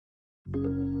Blessed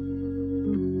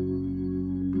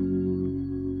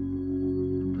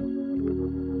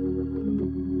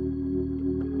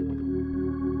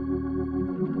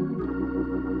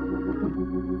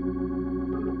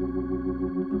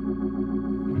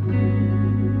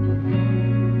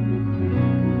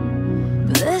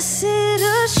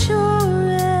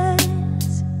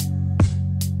assurance,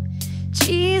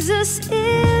 Jesus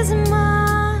is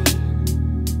mine.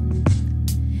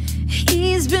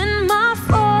 He's been my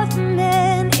fourth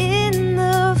man in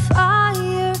the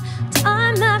fire,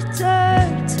 time after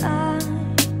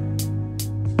time.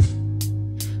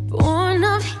 Born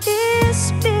of His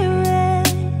Spirit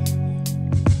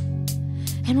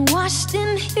and washed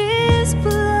in His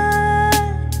blood.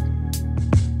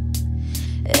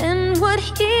 And what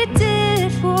He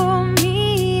did for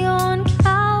me on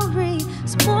Calvary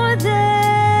is more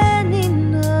than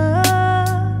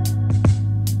enough.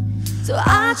 So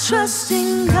I trust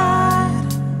in God,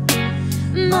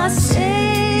 my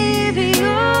Savior,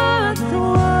 the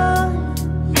one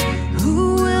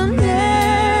who will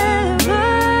never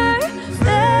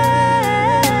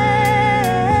fail.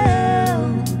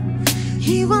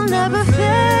 He will never fail.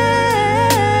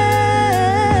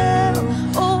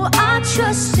 Oh, I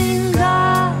trust in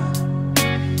God,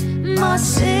 my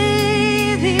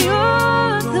Savior,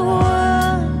 the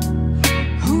one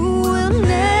who will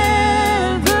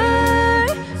never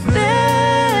fail.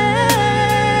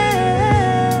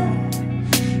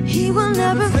 He will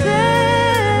never fail.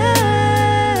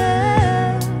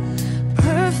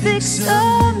 Perfect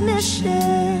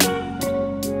submission,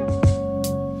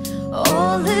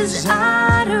 all is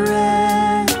at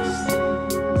rest.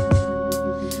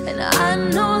 And I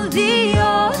know the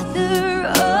author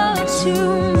of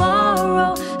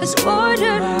tomorrow has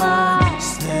ordered my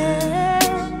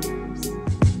steps.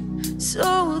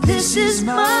 So this is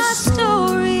my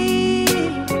story.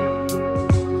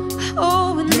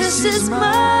 Oh, and this is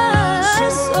my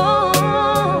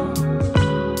song,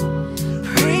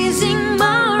 praising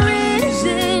my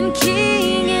risen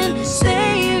King and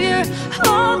Savior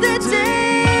all the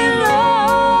day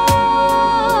long.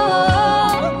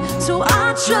 So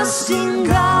I trust in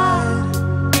God,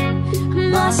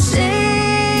 my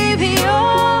Savior,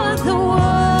 the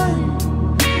one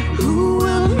who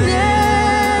will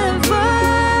never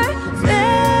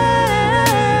fail.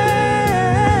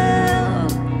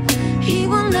 He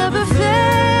will never fail.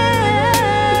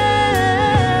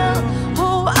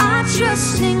 Oh, I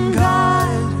trust in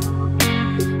God,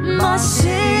 my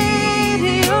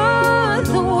Savior,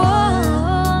 the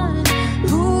one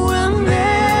who will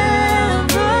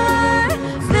never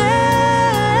fail.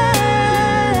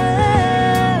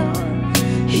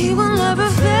 He will never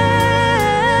fail.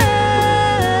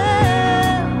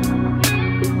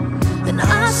 And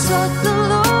I sought the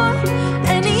Lord,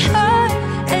 and He heard,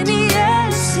 and He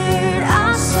answered.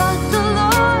 I sought the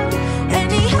Lord,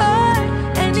 and He heard,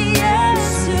 and He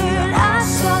answered. I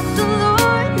sought the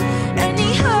Lord, and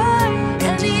He heard,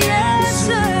 and He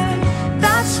answered.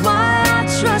 That's why I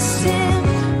trust Him.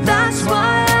 That's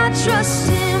why I trust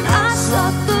Him. I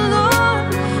sought the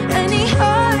Lord, and He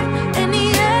heard, and He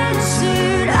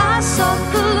answered. I sought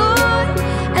the Lord,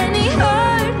 and He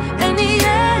heard, and He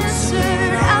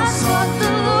answered. I sought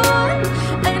the Lord,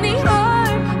 and He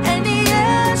heard, and He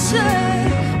answered.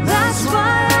 That's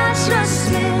why I trust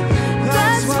Him.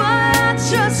 That's why I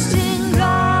trust in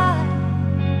God,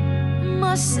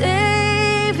 my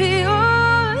Savior,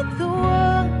 the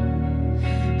one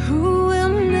who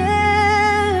will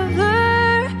never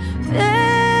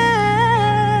fail.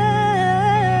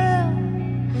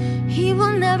 He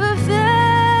will never fail.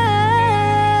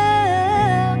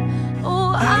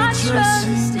 Oh, I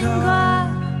trust in God,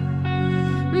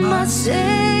 my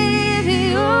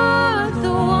Savior,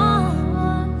 the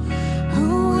one who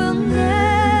will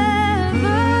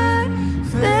never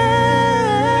fail.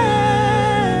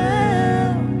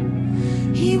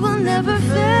 He will never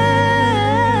fail.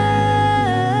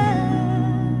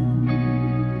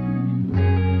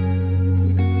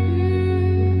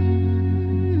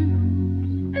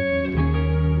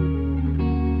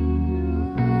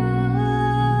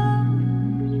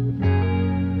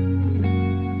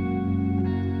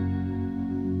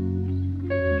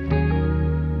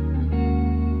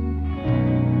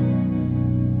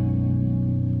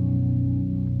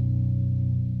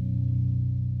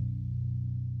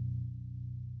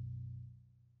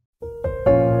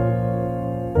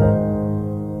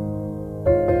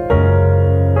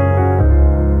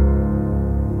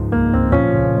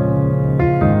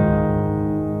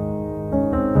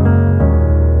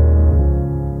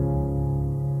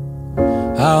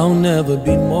 I'll never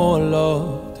be more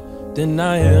loved than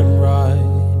I am right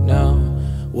now.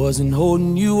 wasn't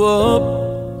holding you up,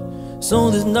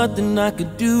 so there's nothing I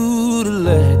could do to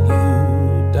let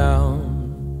you down.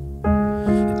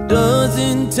 It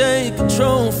doesn't take a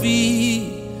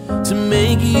trophy to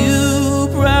make you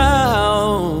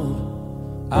proud.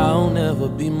 I'll never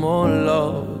be more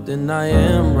loved than I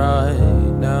am right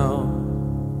now.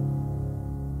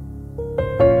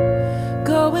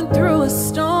 Going through a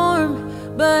storm,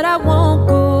 but I won't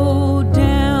go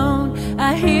down.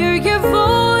 I hear your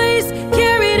voice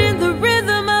carried in the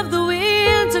rhythm of the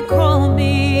wind to call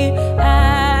me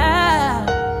out.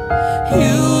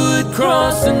 You would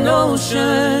cross an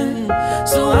ocean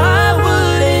so I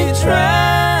wouldn't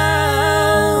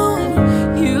drown.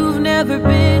 You've never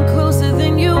been closer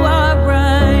than you are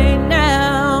right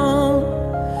now.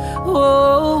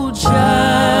 Oh,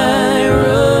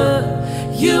 Jireh,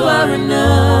 you are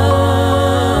enough.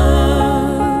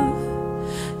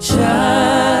 Jireh,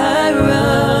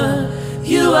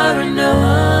 you are enough.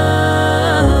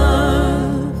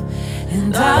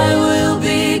 And I will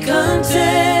be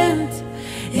content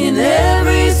in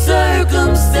every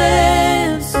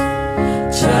circumstance.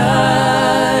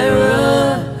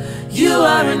 Jireh, you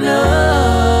are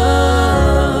enough.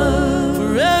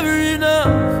 Forever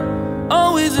enough,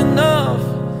 always enough,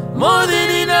 more than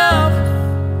enough.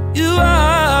 You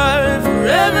are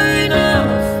forever enough,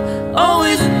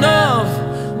 always enough,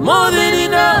 more than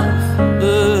enough.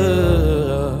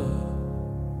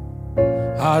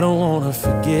 I don't wanna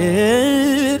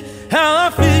forget how I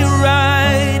feel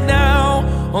right now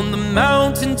on the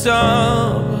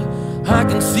mountaintop. I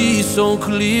can see so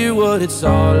clear what it's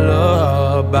all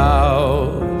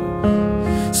about.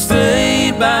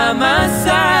 Stay by my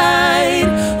side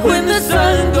when the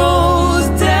sun goes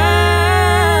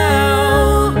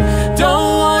down.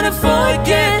 Don't wanna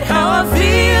forget how I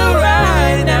feel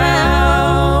right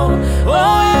now.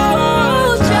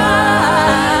 Oh,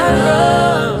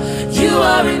 Jireh, you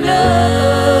are enough.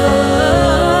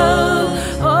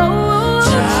 Oh,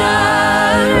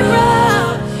 Jireh,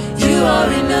 you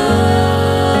are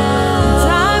enough.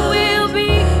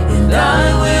 And I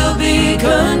will be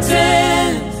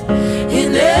content in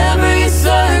every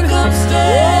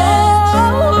circumstance.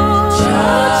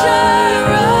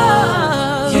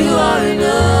 Jireh, you are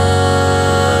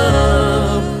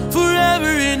enough.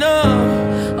 forever enough,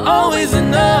 always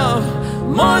enough,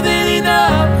 more than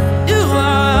enough. You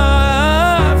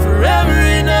are forever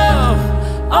enough,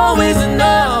 always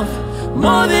enough,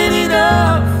 more than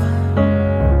enough.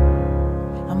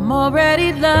 I'm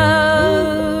already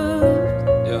loved.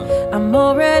 Yeah. I'm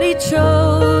already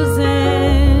chosen.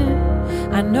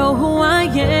 I know who I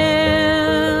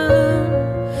am.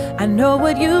 I know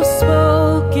what you've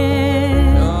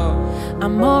spoken.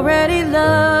 I'm already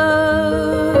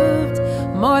loved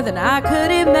more than I could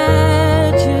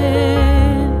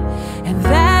imagine, and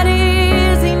that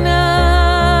is enough.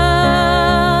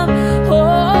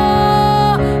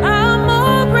 Oh, I'm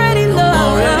already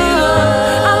loved.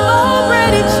 I'm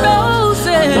already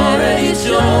chosen. I'm already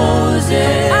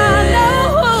chosen. I know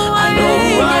who I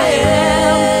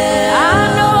am. I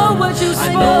know what you've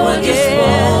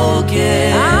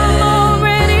spoken. I'm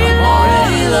already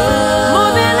loved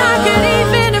more than I could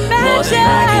even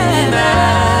imagine.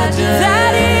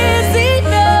 That is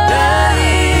enough.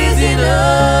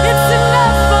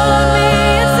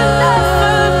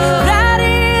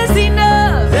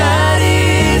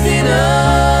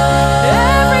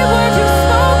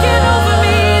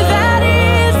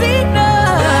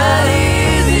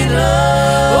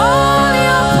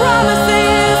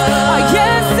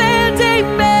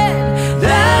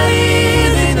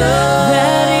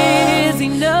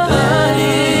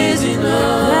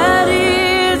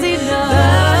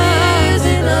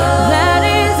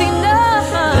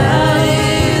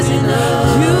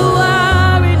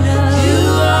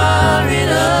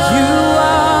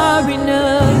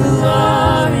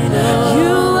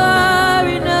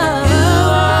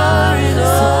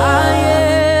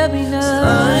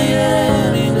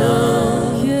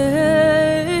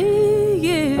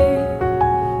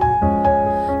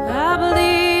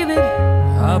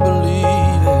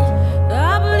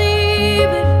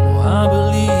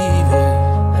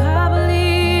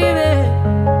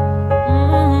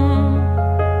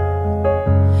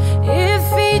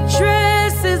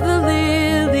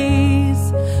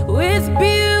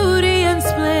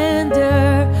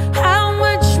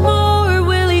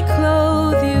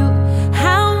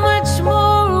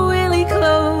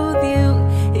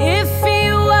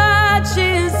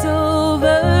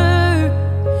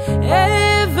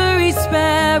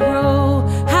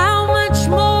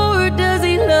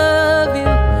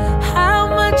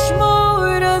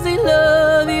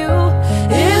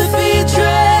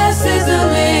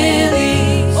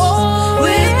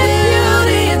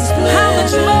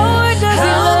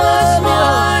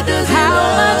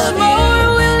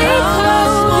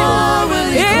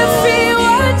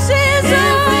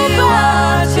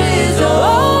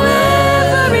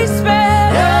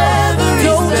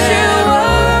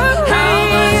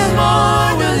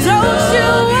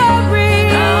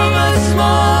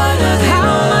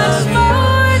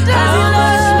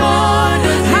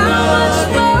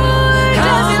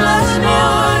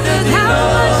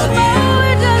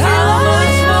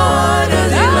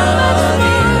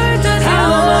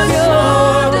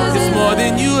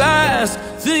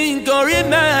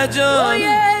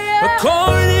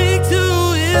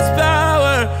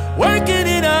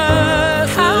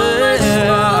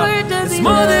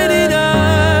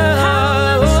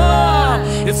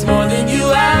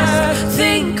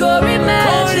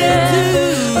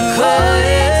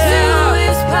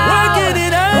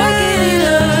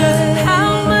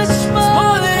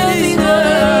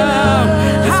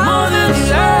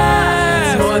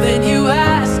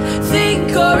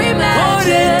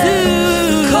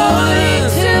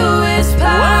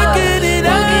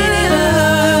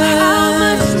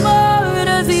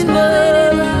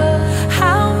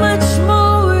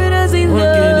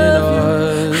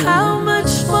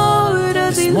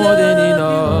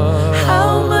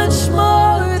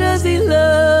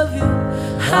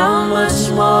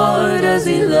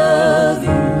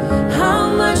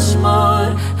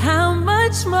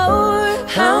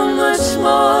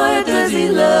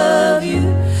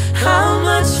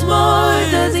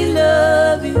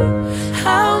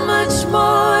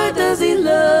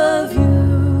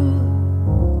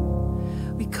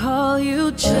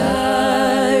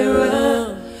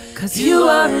 Jireh, 'cause you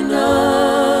are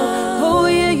enough. Oh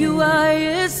yeah, you are,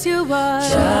 yes you are.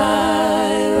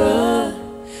 Jireh,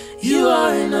 you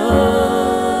are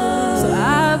enough. So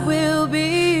I will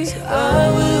be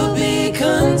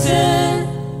content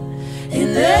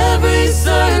in every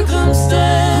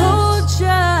circumstance. Oh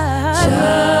Jireh,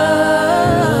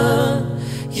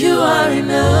 you are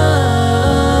enough.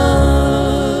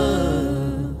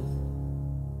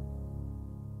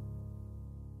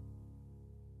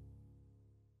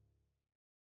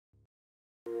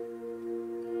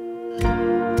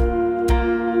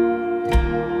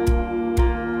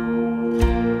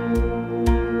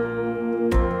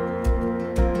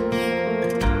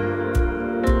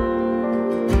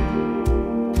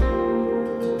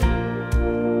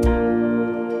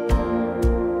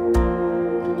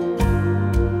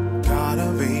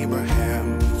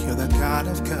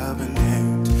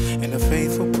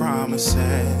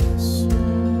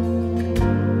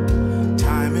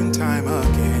 Time and time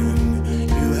again,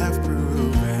 you have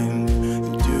proven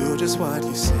you do just what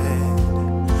you said.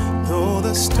 Though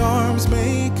the storms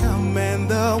may come and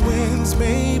the winds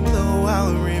may blow,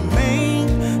 I'll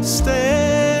remain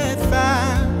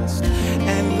steadfast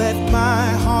and let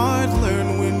my heart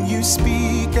learn when you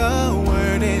speak a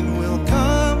word, it will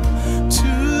come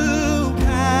to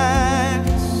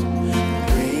pass.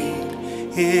 Great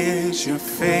is your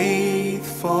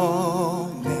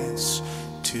faithfulness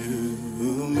to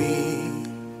me.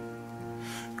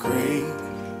 Great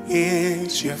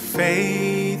is your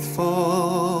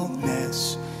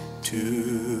faithfulness to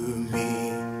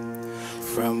me.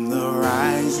 From the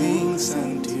rising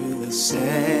sun to the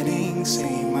setting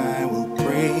same, I will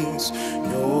praise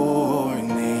your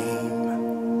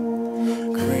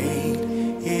name. Great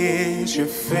is your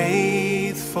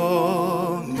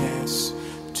faithfulness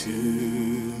to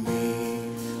me.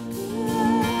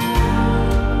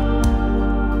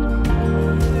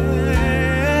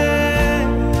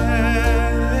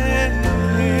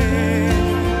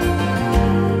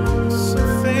 So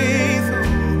faithful.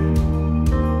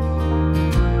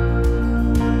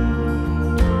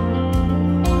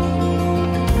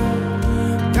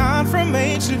 God, from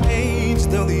age to age,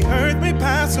 though the earth may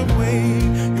pass away,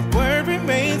 your word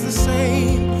remains the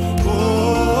same.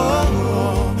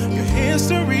 Oh, your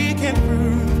history can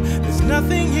prove there's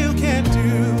nothing you can't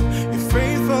do. You're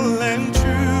faithful and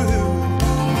true.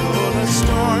 Though the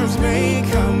storms may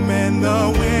come and the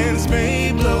winds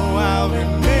may blow, I'll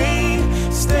remain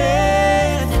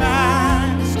steadfast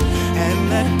and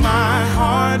let my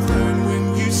heart learn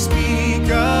when you speak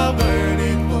a word,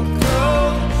 it will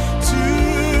go to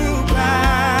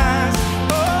pass.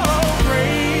 Oh,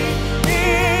 great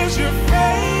is your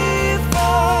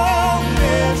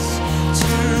faithfulness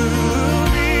to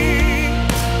me.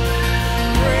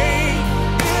 Great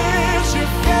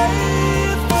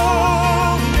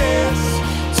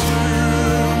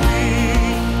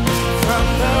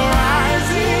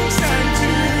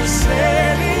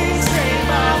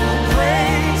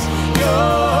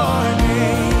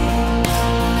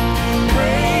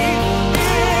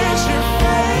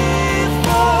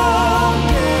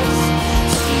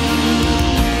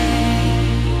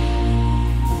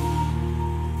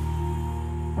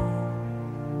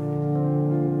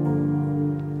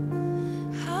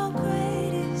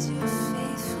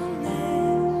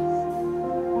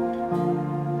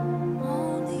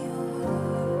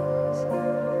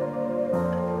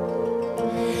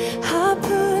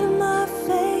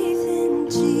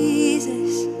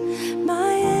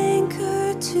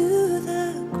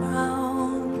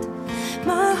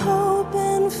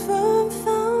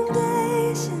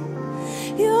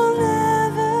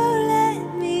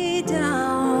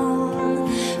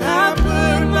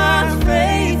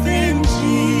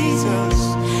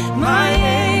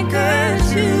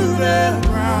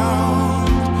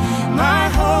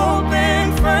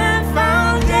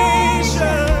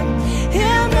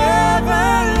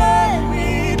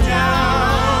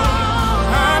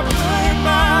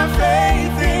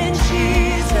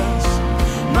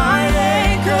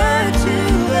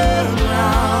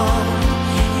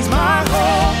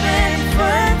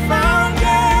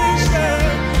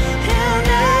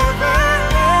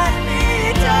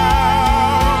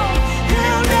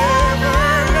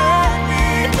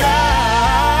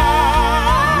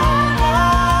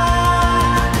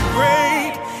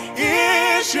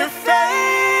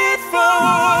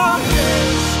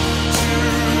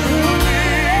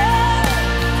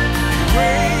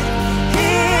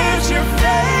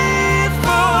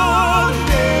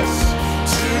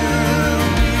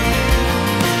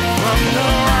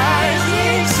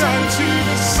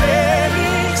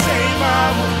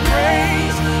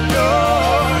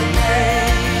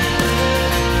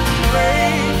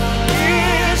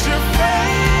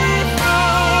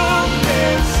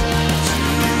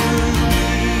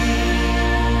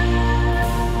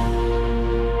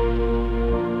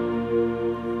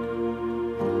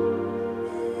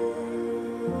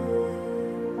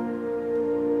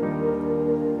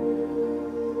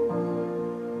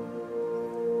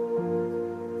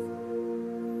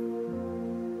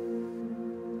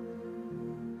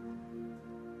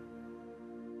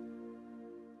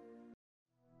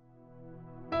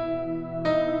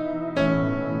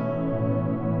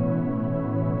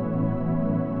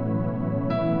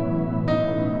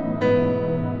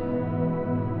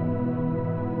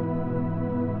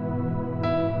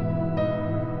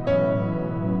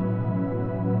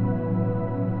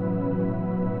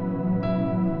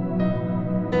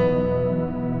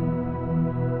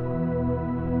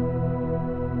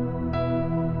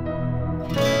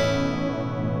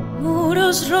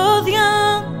muros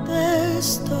rodeando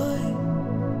estoy.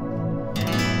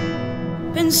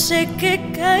 Pensé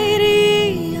que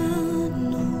caería,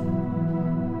 no,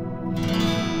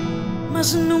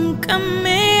 mas nunca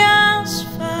me has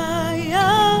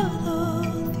fallado,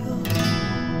 Dios.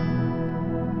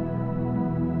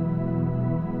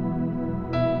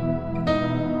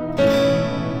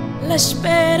 La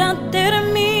espera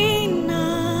terminará.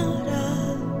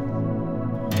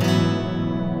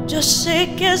 Yo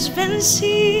sé que has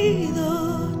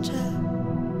vencido ya.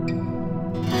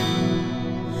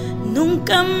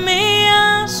 Nunca me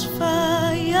has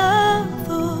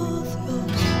fallado,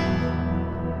 Dios.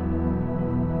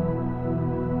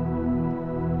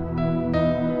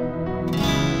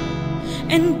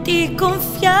 En ti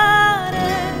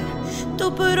confiaré,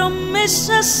 tu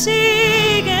promesa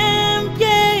sigue en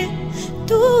pie.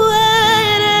 Tú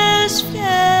eres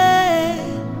fiel.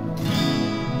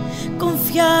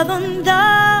 Confiado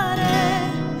andaré,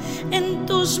 en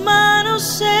tus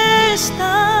manos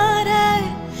estaré.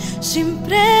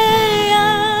 Siempre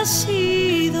has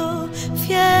sido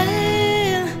fiel.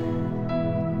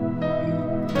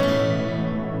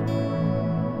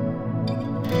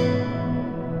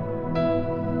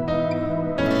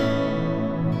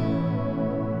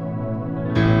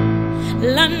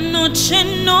 La noche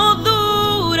no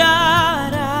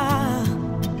durará.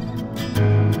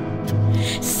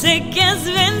 Sé que has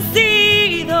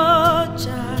vencido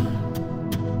ya.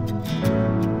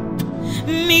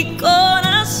 Mi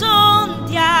corazón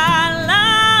te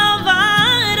alabará.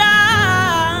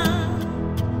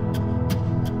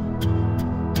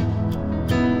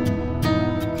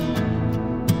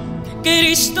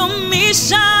 Cristo mi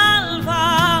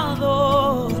Salvador,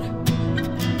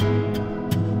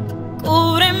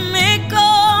 cúbreme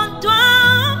con tu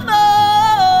amor.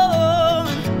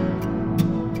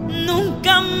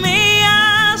 Nunca me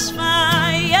has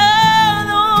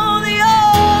fallado,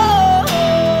 Dios.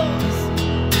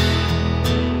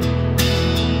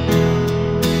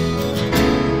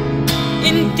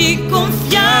 En ti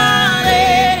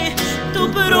confiaré, tu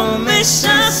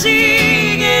promesa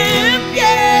sigue en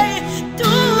pie.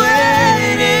 Tú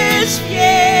eres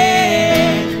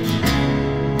fiel.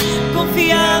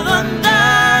 Confiado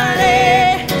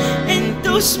andaré, en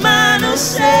tus manos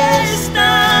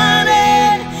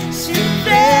estaré.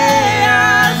 Siempre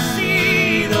has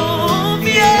sido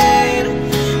fiel.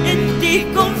 En ti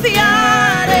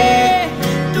confiaré,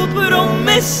 tu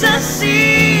promesa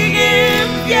sigue en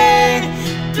pie.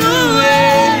 Tú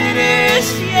eres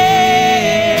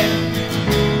fiel.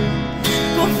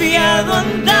 Confiado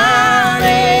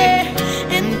andaré,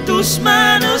 en tus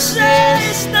manos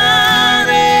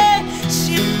estaré.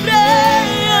 Siempre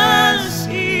has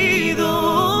sido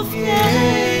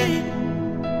fiel.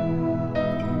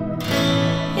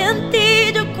 Y en ti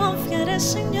yo confiaré,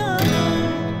 Señor.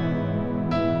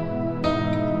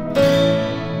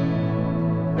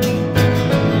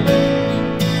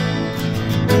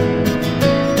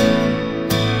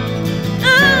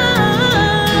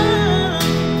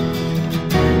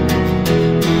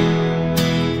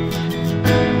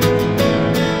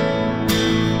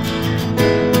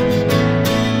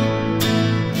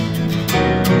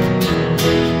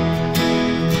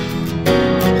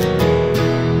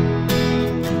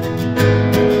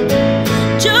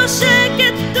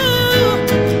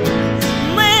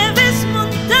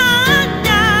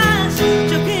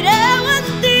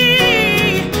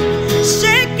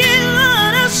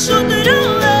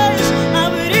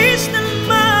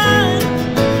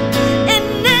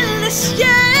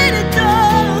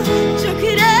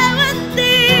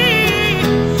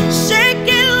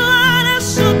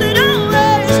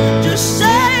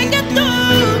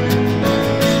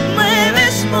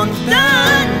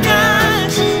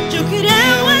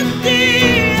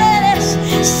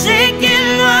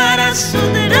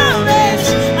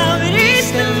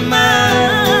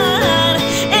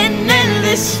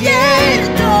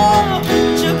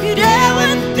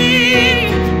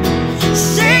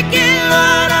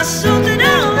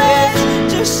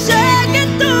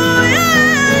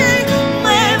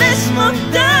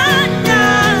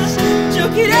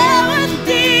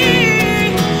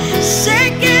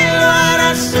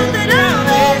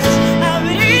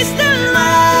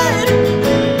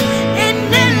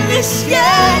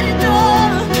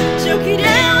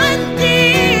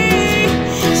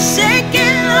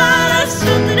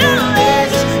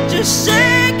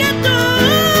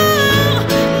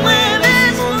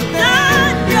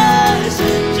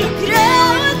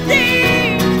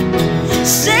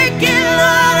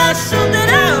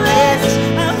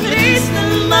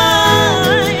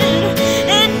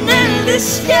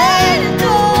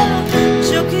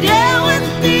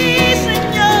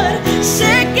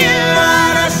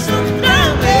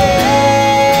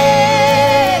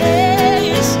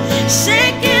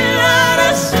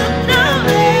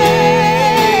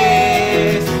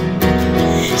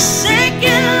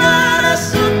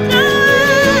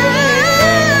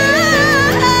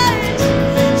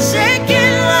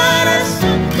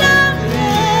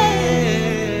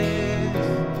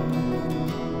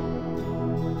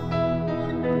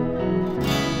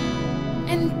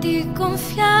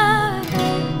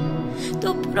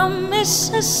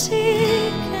 promesa sigue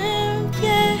en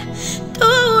pie.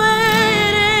 Tú